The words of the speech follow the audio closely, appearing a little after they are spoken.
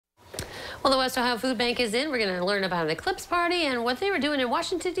Well, the West Ohio Food Bank is in. We're going to learn about an eclipse party and what they were doing in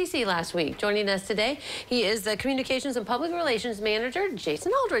Washington, D.C. last week. Joining us today, he is the Communications and Public Relations Manager,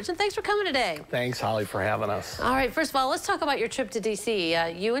 Jason Aldridge. And thanks for coming today. Thanks, Holly, for having us. All right, first of all, let's talk about your trip to D.C.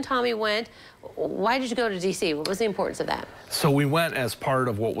 You and Tommy went. Why did you go to D.C.? What was the importance of that? So we went as part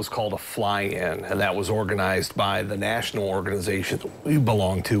of what was called a fly-in, and that was organized by the national organization that we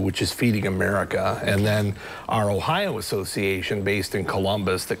belong to, which is Feeding America, and then our Ohio Association based in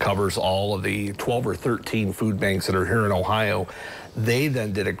Columbus that covers all of the 12 or 13 food banks that are here in Ohio. They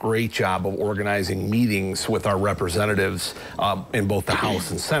then did a great job of organizing meetings with our representatives in both the House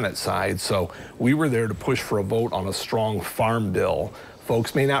and Senate side. So we were there to push for a vote on a strong farm bill.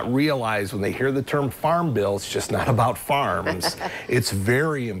 Folks may not realize when they hear the term farm bill, it's just not about farms. It's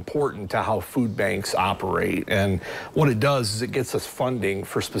very important to how food banks operate. And what it does is it gets us funding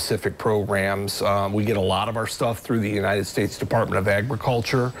for specific programs. We get a lot of our stuff through the United States Department of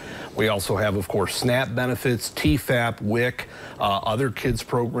Agriculture. We also have, of course, SNAP benefits, TFAP, WIC, other kids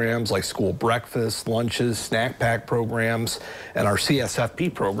programs like school breakfast, lunches, snack pack programs, and our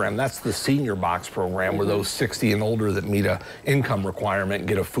CSFP program. That's the senior box program where those 60 and older that meet a income requirement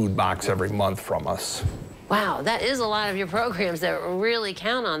get a food box every month from us. Wow, that is a lot of your programs that really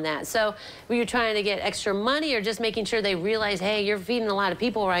count on that. So were you trying to get extra money or just making sure they realize, hey, you're feeding a lot of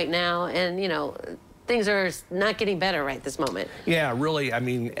people right now and, you know, things are not getting better right this moment? Yeah, really, I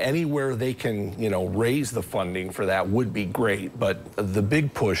mean, anywhere they can, you know, raise the funding for that would be great. But the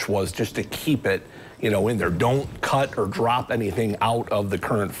big push was just to keep it, you know, in there. Don't cut or drop anything out of the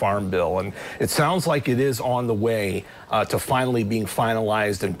current farm bill. And it sounds like it is on the way to finally being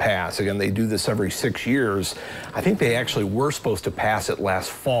finalized and passed. Again, they do this every 6 years. I think they actually were supposed to pass it last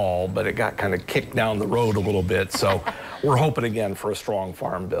fall, but it got kind of kicked down the road a little bit. So we're hoping again for a strong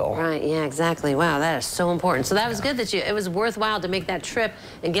farm bill. Right, yeah, exactly. Wow, that is so important. So that was good that it was worthwhile to make that trip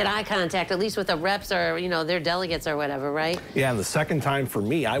and get eye contact, at least with the reps or, you know, their delegates or whatever, right? Yeah, and the second time for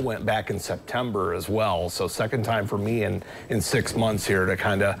me, I went back in September as well. So second time for me in 6 months here to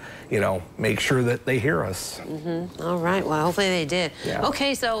kind of, you know, make sure that they hear us. All right, well, hopefully they did. Yeah.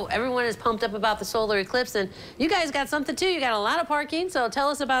 Okay, so everyone is pumped up about the solar eclipse, and you guys got something too. You got a lot of parking, so tell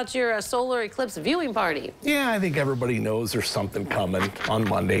us about your solar eclipse viewing party. Yeah, I think everybody knows there's something coming on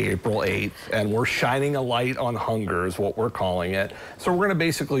Monday, April 8th, and we're shining a light on hunger is what we're calling it. So we're going to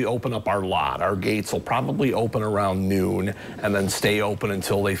basically open up our lot. Our gates will probably open around noon and then stay open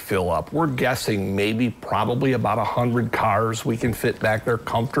until they fill up. We're guessing probably about 100 cars we can fit back there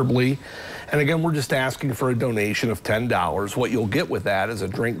comfortably. And again, we're just asking for a donation of $10. What you'll get with that is a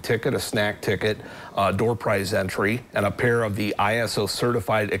drink ticket, a snack ticket, door prize entry, and a pair of the ISO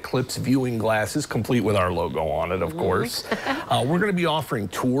certified eclipse viewing glasses, complete with our logo on it, of course. We're going to be offering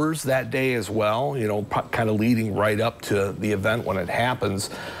tours that day as well, you know, kind of leading right up to the event when it happens.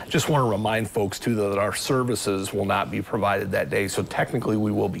 Just want to remind folks too, though, that our services will not be provided that day. So technically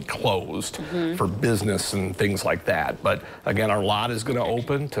we will be closed for business and things like that. But again, our lot is going to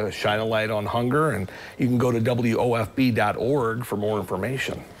open to shine a light on hunger, and you can go to WOFB.org for more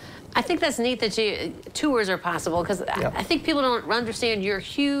information. I think that's neat that tours are possible, because I think people don't understand your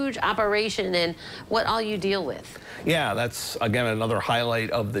huge operation and what all you deal with. Yeah, that's, again, another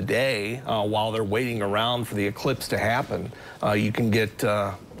highlight of the day. While they're waiting around for the eclipse to happen, you can get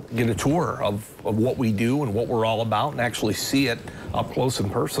a tour of what we do and what we're all about and actually see it up close and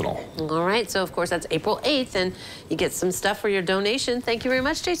personal. All right, so of course that's April 8th, and you get some stuff for your donation. Thank you very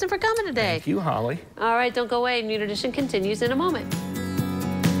much, Jason, for coming today. Thank you, Holly. All right, don't go away. Noon Edition continues in a moment.